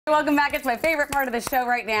Welcome back. It's my favorite part of the show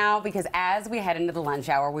right now because as we head into the lunch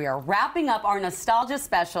hour, we are wrapping up our nostalgia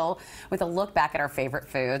special with a look back at our favorite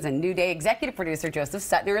foods. And New Day executive producer Joseph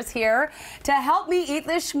Suttner is here to help me eat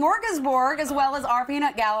this smorgasbord, as well as our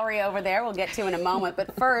peanut gallery over there we'll get to in a moment.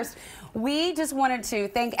 But first, we just wanted to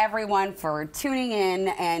thank everyone for tuning in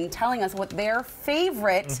and telling us what their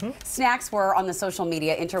favorite snacks were on the social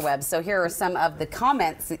media interwebs. So here are some of the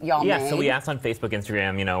comments that y'all made. Yeah, so we asked on Facebook,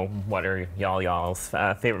 Instagram, you know, what are y'all's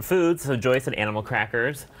favorite foods? So Joy said animal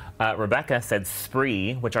crackers. Rebecca said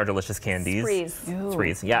spree, which are delicious candies.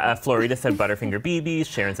 Sprees. Yeah, Florida said Butterfinger BBs.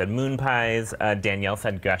 Sharon said moon pies. Danielle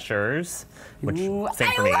said Gushers, which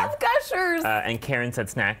same for me. I love Gushers. And Karen said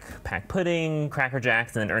snack pack pudding, Cracker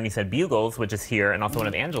Jacks, and then Ernie said Bugles, which is here, and also one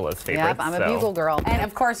of Angela's favorites. Yep, I'm a Bugle girl. And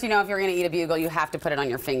of course, you know, if you're going to eat a Bugle, you have to put it on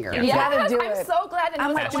your finger. You gotta do it. I'm so glad to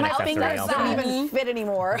know my fingers don't even fit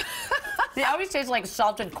anymore. They always taste like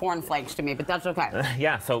salted cornflakes to me, but that's okay.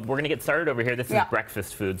 Yeah, so we're going to get started over here. This is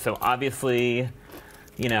breakfast food. So obviously,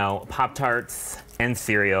 you know, Pop-Tarts and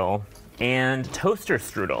cereal and toaster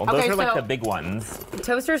strudel. Those are like the big ones.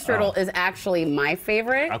 Toaster strudel is actually my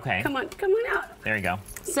favorite. Okay. Come on out. There you go.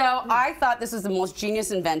 So I thought this was the most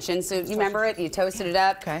genius invention. So you remember it? You toasted it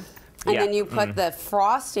up. Okay. And then you put the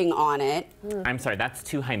frosting on it. I'm sorry, that's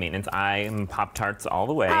too high maintenance. I'm Pop-Tarts all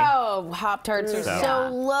the way. Oh, Pop-Tarts are so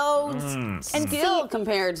low And still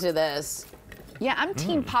compared to this. Yeah, I'm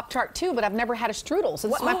team Pop-Tart too, but I've never had a strudel, so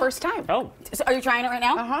this is my first time. Oh. So are you trying it right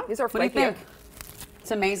now? Uh-huh. These are What do you think? It's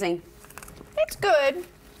amazing. It's good.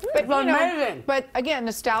 But, you amazing. know, but again,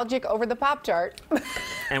 nostalgic over the Pop-Tart.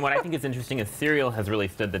 And what I think is interesting is cereal has really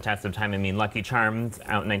stood the test of time. I mean, Lucky Charms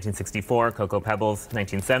out in 1964, Cocoa Pebbles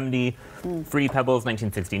 1970, Fruity Pebbles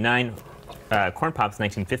 1969, Corn Pops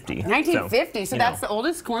 1950. 1950, so that's the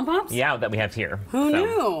oldest Corn Pops? Yeah, that we have here. Who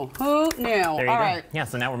knew? Who knew? There you All go. right. Yeah,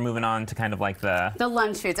 so now we're moving on to kind of like the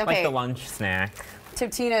lunch foods. Okay. like the lunch snack.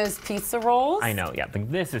 Totino's pizza rolls. I know, yeah.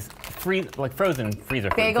 This is like frozen freezer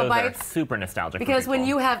food. Bagel Those bites. are super nostalgic. Because for when people.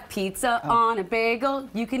 you have pizza on a bagel,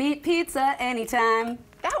 you can eat pizza anytime.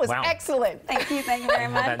 That was excellent. Thank you very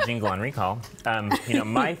much. That jingle on recall. You know,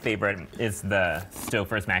 my favorite is the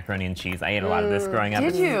Stouffer's macaroni and cheese. I ate a lot of this growing up.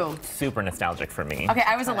 Did you? It's super nostalgic for me. Okay,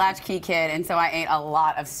 I was a latchkey kid, and so I ate a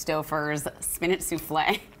lot of Stouffer's spinach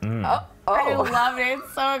souffle. I loved it.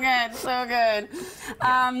 So good, so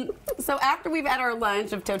good. So after we've had our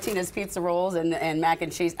lunch of Totino's pizza rolls and mac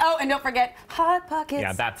and cheese. Oh, and don't forget Hot Pockets.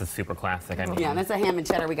 Yeah, that's a super classic. I mean, yeah, that's a ham and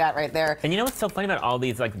cheddar we got right there. And you know what's so funny about all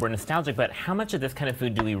these? Like, we're nostalgic, but how much of this kind of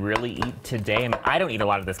food do we really eat today? I mean, I don't eat a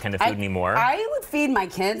lot of this kind of food anymore. I would feed my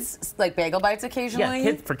kids like bagel bites occasionally.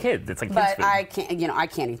 Yeah, for kids. It's like but kids food. I can't. You know, I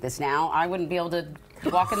can't eat this now. I wouldn't be able to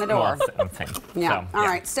walk in the door. Well, same. Yeah. So, all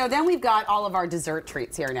right. So then we've got all of our dessert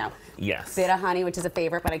treats here now. Yes. Bit of honey, which is a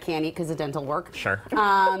favorite, but I can't eat because of dental work. Sure.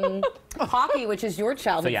 Pocky, which is your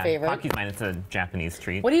childhood favorite. Pocky's mine. It's a Japanese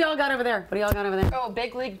treat. What do y'all got over there? What do y'all got over there? Oh,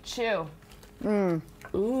 Big League Chew.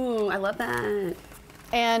 Ooh, I love that.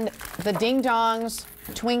 And the Ding Dongs,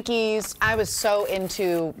 Twinkies. I was so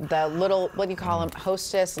into the little, what do you call them?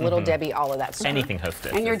 Hostess, Little Debbie, all of that stuff. Anything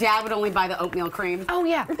Hostess. And your dad would only buy the oatmeal cream? Oh,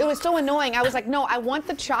 yeah. It was so annoying. I was like, no, I want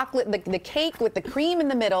the chocolate, the cake with the cream in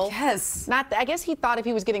the middle. Yes. I guess he thought if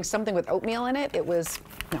he was getting something with oatmeal in it, it was,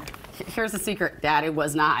 no. Here's the secret, Dad. It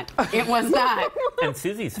was not. It was not. And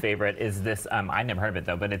Susie's favorite is this, I never heard of it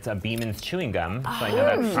though, but it's a Beeman's chewing gum. So I know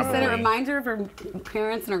that's She said it reminds her of her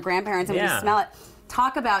parents and her grandparents, and when you smell it,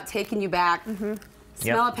 talk about taking you back.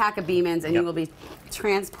 Smell a pack of Beeman's and you will be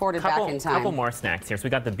transported back in time. Couple more snacks here. So we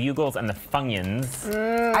got the Bugles and the Funyuns.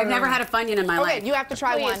 I've never had a Funyun in my life. Okay, you have to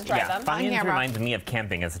try one. Try them. Funyuns reminds me of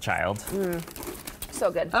camping as a child. So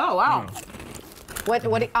good. Oh, wow.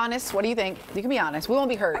 Honest, what do you think? You can be honest. We won't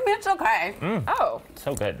be hurt. I mean, it's okay. Oh.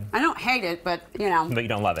 So good. I don't hate it, but, you know. But you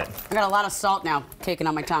don't love it. I got a lot of salt now taken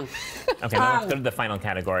on my tongue. Okay, now let's go to the final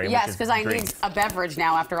category. Yes, because I need a beverage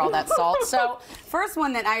now after all that salt. So, first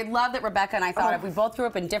one that I love that Rebecca and I thought of, we both grew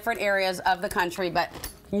up in different areas of the country, but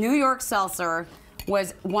New York seltzer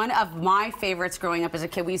was one of my favorites growing up as a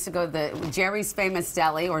kid. We used to go to the Jerry's Famous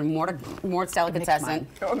Deli, or Mort's Delicatessen,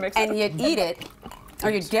 and you'd eat it. Or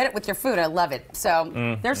you'd get it with your food. I love it.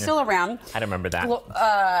 So they're still around. I don't remember that.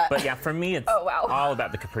 But yeah, for me, it's all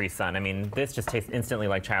about the Capri Sun. I mean, this just tastes instantly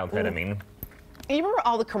like childhood. I mean, You remember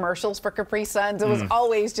all the commercials for Capri Suns? It was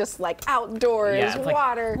always just like outdoors,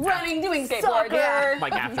 water, running, doing soccer. Yeah.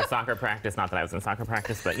 like after soccer practice. Not that I was in soccer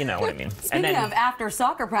practice, but you know what I mean. Speaking of after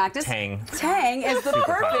soccer practice, Tang. Tang is the Super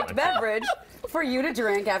perfect popular. beverage for you to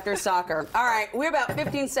drink after soccer. All right, we're about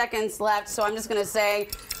 15 seconds left, so I'm just going to say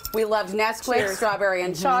we loved Nesquik, strawberry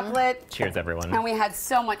and chocolate. Cheers, everyone. And we had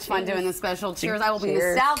so much fun doing this special. Cheers. I will be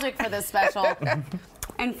nostalgic for this special.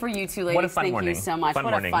 And for you two ladies, What a fun thank morning. you so much. Fun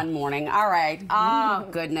what morning. a fun morning. All right. Oh,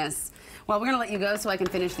 goodness. Well, we're going to let you go so I can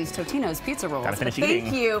finish these Totino's pizza rolls. Gotta finish But thank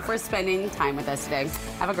eating. you for spending time with us today.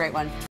 Have a great one.